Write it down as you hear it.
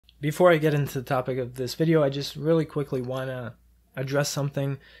Before I get into the topic of this video, I just really quickly want to address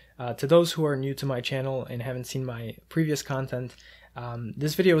something. To those who are new to my channel and haven't seen my previous content,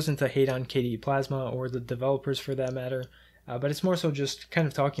 this video isn't to hate on KDE Plasma or the developers for that matter, but it's more so just kind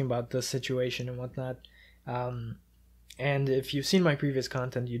of talking about the situation and whatnot. And if you've seen my previous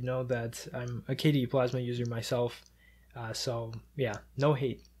content, you'd know that I'm a KDE Plasma user myself, so yeah, no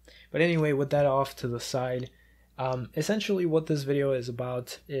hate. But anyway, with that off to the side, essentially what this video is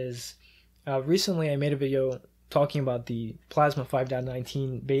about is recently I made a video talking about the Plasma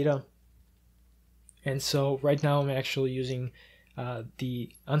 5.19 beta, and so right now I'm actually using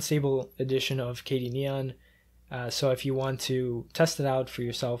the unstable edition of KDE Neon. So if you want to test it out for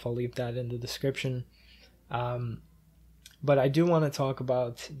yourself, I'll leave that in the description. But I do want to talk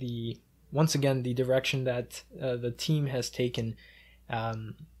about once again the direction that the team has taken,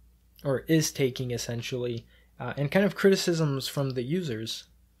 or is taking essentially, and kind of criticisms from the users,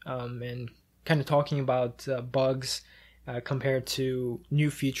 and kind of talking about bugs compared to new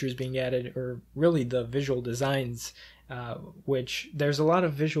features being added, or really the visual designs, which there's a lot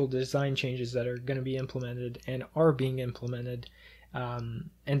of visual design changes that are going to be implemented and are being implemented, and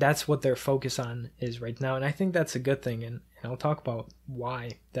that's what their focus on is right now, and I think that's a good thing, and I'll talk about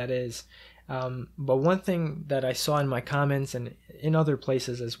why that is. But one thing that I saw in my comments and in other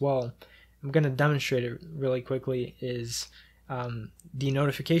places as well, I'm going to demonstrate it really quickly, is the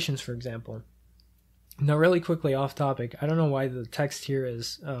notifications, for example. Now, really quickly off topic, I don't know why the text here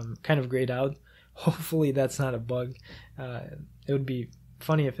is kind of grayed out. Hopefully that's not a bug. It would be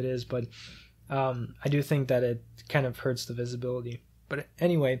funny if it is, but I do think that it kind of hurts the visibility. But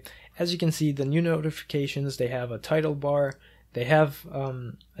anyway, as you can see, the new notifications, they have a title bar. They have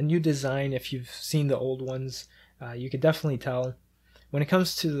a new design. If you've seen the old ones, you could definitely tell. When it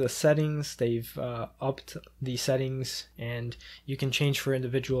comes to the settings, they've upped the settings, and you can change for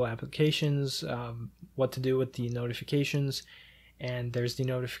individual applications what to do with the notifications, and there's the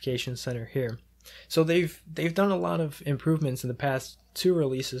notification center here. So they've done a lot of improvements in the past 2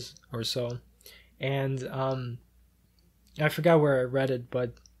 releases or so, and I forgot where I read it,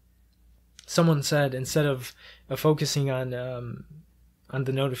 but someone said instead of focusing on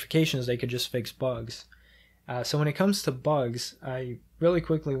the notifications, they could just fix bugs. So when it comes to bugs, I really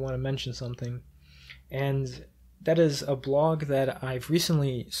quickly want to mention something, and that is a blog that I've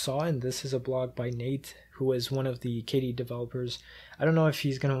recently saw, and this is a blog by Nate, who is one of the KDE developers. I don't know if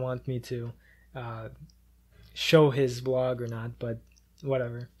he's going to want me to show his blog or not, but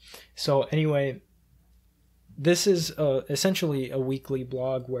whatever. So anyway, this is essentially a weekly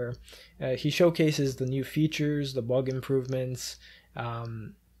blog where he showcases the new features, the bug improvements,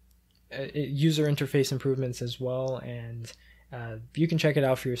 user interface improvements as well, and you can check it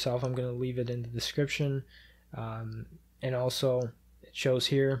out for yourself. I'm going to leave it in the description, and also it shows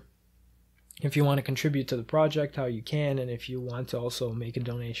here if you want to contribute to the project, how you can, and if you want to also make a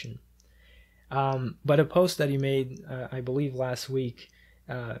donation. But a post that he made, I believe last week,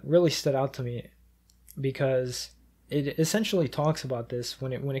 really stood out to me, because it essentially talks about this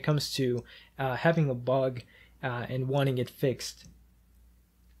when it comes to having a bug and wanting it fixed.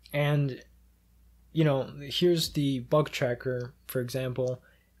 And you know, here's the bug tracker, for example.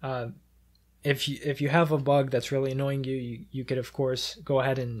 If you have a bug that's really annoying you could of course go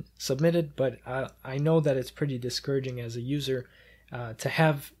ahead and submit it, but I know that it's pretty discouraging as a user to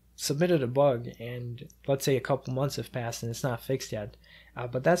have submitted a bug and let's say a couple months have passed and it's not fixed yet.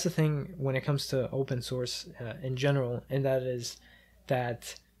 But that's the thing when it comes to open source in general, and that is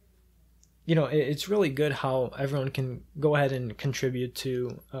that, you know, it's really good how everyone can go ahead and contribute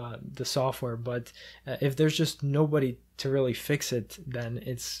to the software, but if there's just nobody to really fix it, then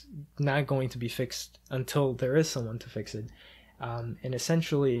it's not going to be fixed until there is someone to fix it. And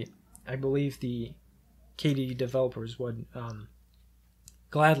essentially, I believe the KDE developers would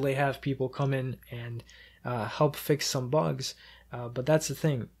gladly have people come in and help fix some bugs, but that's the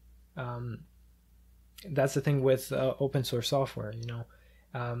thing. That's the thing with open source software, you know.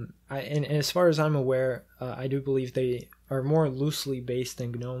 And as far as I'm aware, I do believe they are more loosely based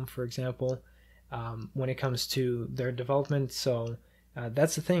than GNOME, for example, when it comes to their development. So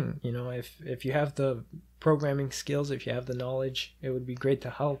that's the thing, you know, if you have the programming skills, if you have the knowledge, it would be great to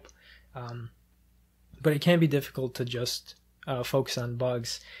help. But it can be difficult to just focus on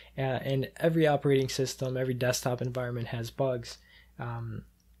bugs. And every operating system, every desktop environment has bugs.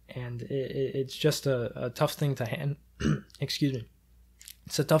 And it's just a tough thing to handle. Excuse me.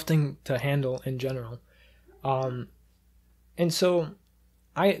 It's a tough thing to handle in general. And so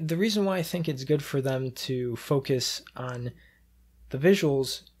the reason why I think it's good for them to focus on the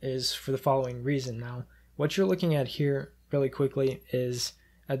visuals is for the following reason. Now, what you're looking at here really quickly is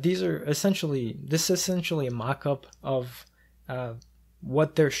this is essentially a mock-up of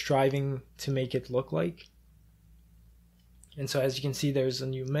what they're striving to make it look like. And so as you can see, there's a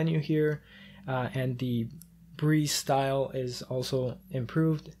new menu here, and the breeze style is also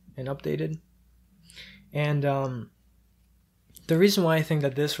improved and updated. And the reason why I think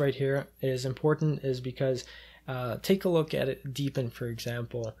that this right here is important is because take a look at it Deepin, for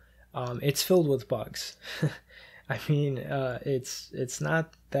example. It's filled with bugs. I mean, it's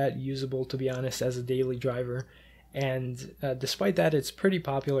not that usable, to be honest, as a daily driver. And despite that, it's pretty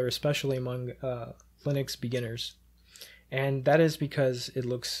popular, especially among Linux beginners. And that is because it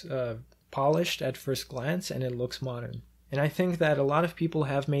looks polished at first glance and it looks modern. And I think that a lot of people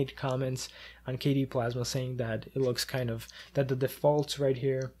have made comments on KDE Plasma saying that it looks that the defaults right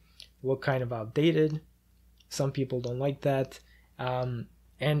here look kind of outdated. Some people don't like that. And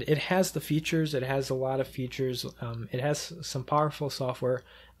it has the features, it has a lot of features, it has some powerful software,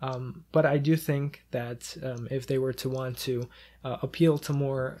 but I do think that if they were to want to appeal to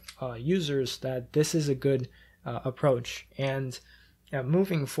more users, that this is a good approach. And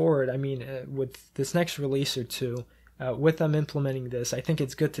moving forward, I mean, with this next release or two, with them implementing this, I think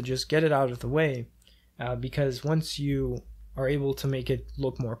it's good to just get it out of the way, because once you are able to make it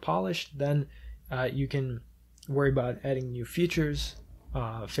look more polished, then you can worry about adding new features,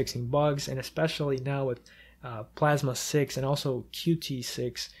 fixing bugs, and especially now with Plasma 6 and also Qt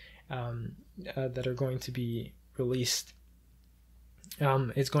 6 that are going to be released,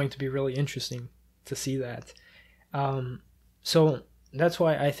 it's going to be really interesting to see that. So that's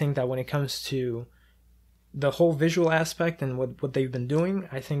why I think that when it comes to the whole visual aspect and what they've been doing,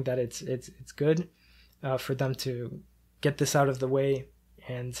 I think that it's good for them to get this out of the way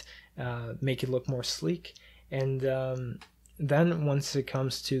and make it look more sleek. And then once it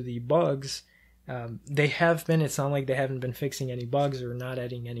comes to the bugs, it's not like they haven't been fixing any bugs or not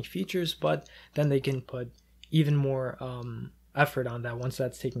adding any features, but then they can put even more effort on that once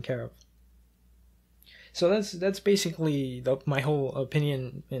that's taken care of. So that's basically my whole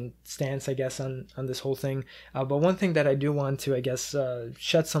opinion and stance, I guess, on this whole thing. But one thing that I do want to, I guess,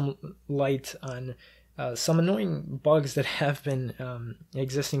 shed some light on some annoying bugs that have been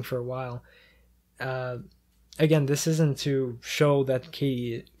existing for a while. Again, this isn't to show that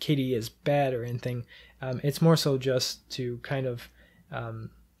KDE is bad or anything. It's more so just to kind of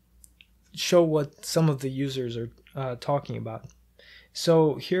show what some of the users are talking about.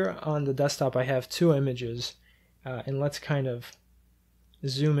 So here on the desktop, I have two images, and let's kind of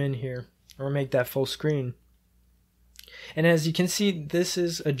zoom in here or make that full screen. And as you can see, this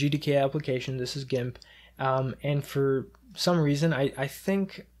is a GDK application. This is GIMP, and for some reason, I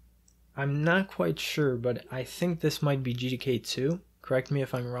think, I'm not quite sure, but I think this might be GDK2. Correct me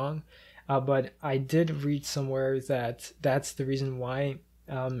if I'm wrong, but I did read somewhere that that's the reason why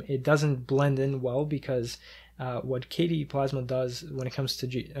it doesn't blend in well, because what KDE Plasma does when it comes to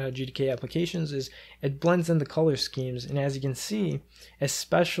GDK applications is it blends in the color schemes, and as you can see,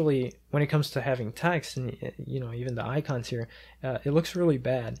 especially when it comes to having text and even the icons here, it looks really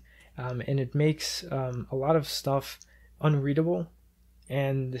bad, and it makes a lot of stuff unreadable.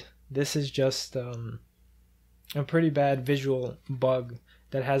 And this is just a pretty bad visual bug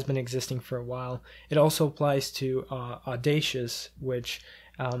that has been existing for a while. It also applies to Audacious, which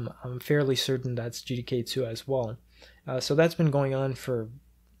I'm fairly certain that's GDK2 as well. So that's been going on for,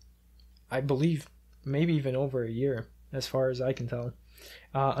 I believe, maybe even over a year, as far as I can tell.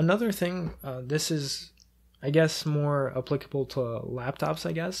 Another thing, this is, I guess, more applicable to laptops,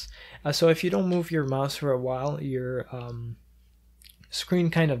 I guess. So if you don't move your mouse for a while, your screen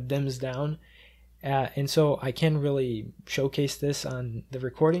kind of dims down. And so I can't really showcase this on the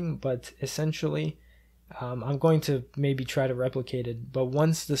recording, but essentially I'm going to maybe try to replicate it. But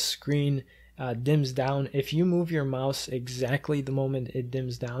once the screen dims down, if you move your mouse exactly the moment it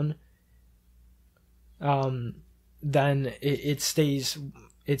dims down, then it stays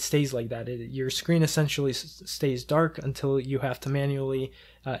like that. Your screen essentially stays dark until you have to manually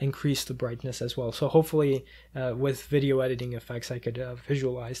increase the brightness as well. So hopefully with video editing effects I could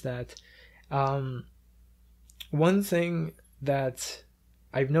visualize that. One thing that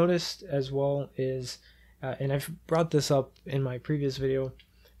I've noticed as well is, and I've brought this up in my previous video,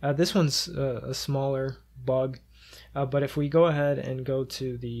 this one's a smaller bug, but if we go ahead and go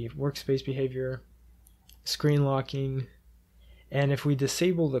to the workspace behavior, screen locking, and if we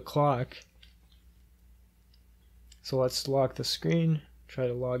disable the clock, so let's lock the screen, try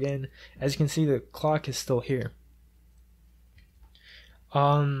to log in, as you can see the clock is still here.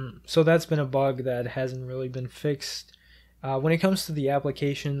 So that's been a bug that hasn't really been fixed. When it comes to the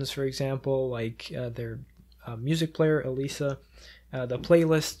applications, for example, like their music player, Elisa, The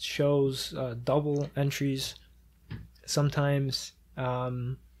playlist shows double entries sometimes.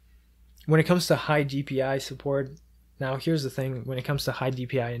 When it comes to high DPI support, now here's the thing, when it comes to high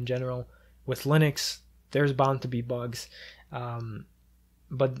DPI in general, with Linux, there's bound to be bugs.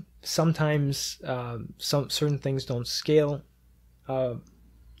 But sometimes some certain things don't scale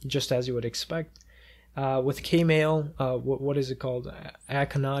just as you would expect. With Kmail, what is it called?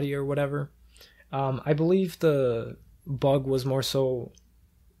 Akonadi or whatever. I believe the bug was more so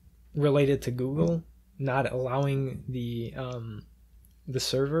related to Google not allowing the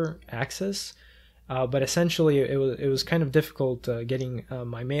server access. But essentially, it was kind of difficult getting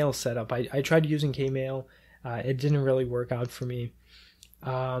my mail set up. I tried using Kmail. It didn't really work out for me.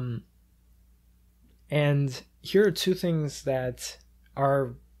 And here are two things that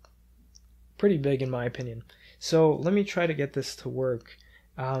are pretty big in my opinion. So let me try to get this to work.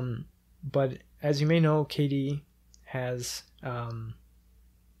 But as you may know, KDE has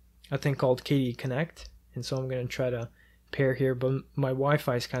a thing called KDE Connect. And so I'm going to try to pair here, but my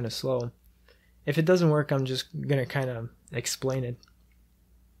Wi-Fi is kind of slow. If it doesn't work, I'm just going to kind of explain it.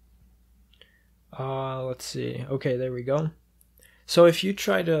 Let's see. Okay, there we go. So if you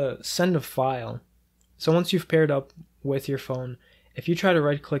try to send a file, so once you've paired up with your phone, if you try to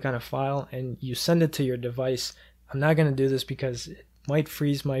right click on a file and you send it to your device, I'm not going to do this because it might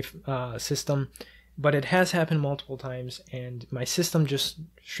freeze my system, but it has happened multiple times and my system just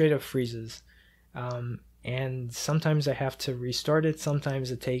straight up freezes. And sometimes I have to restart it.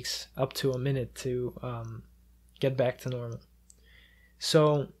 Sometimes it takes up to a minute to get back to normal.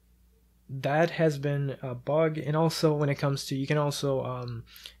 So that has been a bug. And also when it comes to, you can also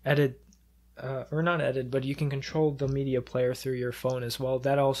edit, or not edit, but you can control the media player through your phone as well.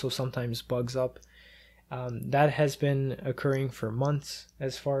 That also sometimes bugs up. That has been occurring for months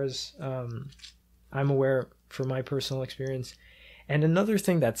as far as I'm aware from my personal experience. And another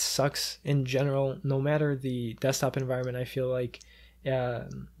thing that sucks in general, no matter the desktop environment, I feel like, are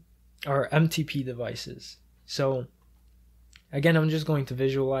Mtp devices. So again, I'm just going to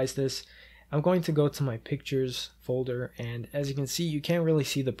visualize this. I'm going to go to my pictures folder, and as you can see, you can't really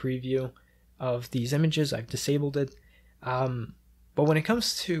see the preview of these images. I've disabled it. But when it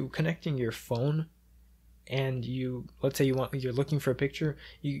comes to connecting your phone, and let's say you're looking for a picture,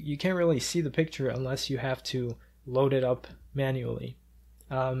 you can't really see the picture unless you have to load it up manually.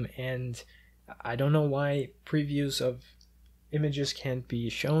 And I don't know why previews of images can't be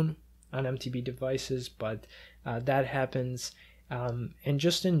shown on Mtp devices, but that happens. And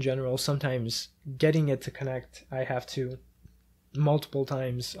just in general, sometimes getting it to connect, I have to multiple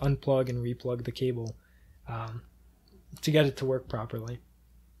times unplug and replug the cable to get it to work properly.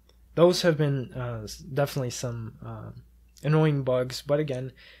 Those have been definitely some annoying bugs, but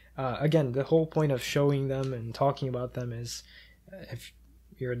again, the whole point of showing them and talking about them is if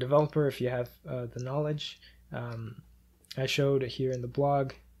you're a developer, if you have the knowledge. I showed here in the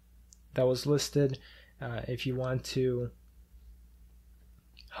blog that was listed. If you want to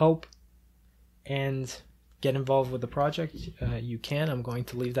help and get involved with the project, you can. I'm going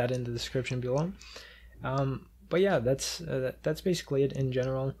to leave that in the description below. But yeah, that's basically it in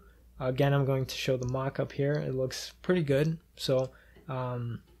general. Again, I'm going to show the mock-up here. It looks pretty good. So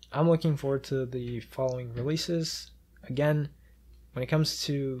I'm looking forward to the following releases. Again, when it comes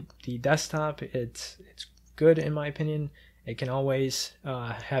to the desktop, it's good in my opinion. It can always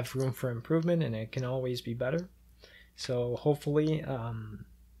have room for improvement, and it can always be better. So hopefully,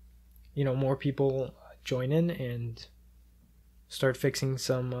 more people join in and start fixing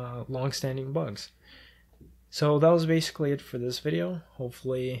some long-standing bugs. So that was basically it for this video.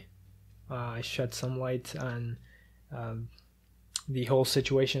 Hopefully I shed some light on the whole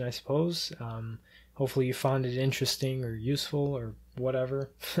situation, I suppose. Hopefully you found it interesting or useful or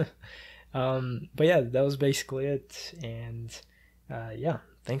whatever. But yeah, that was basically it. And yeah,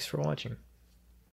 thanks for watching.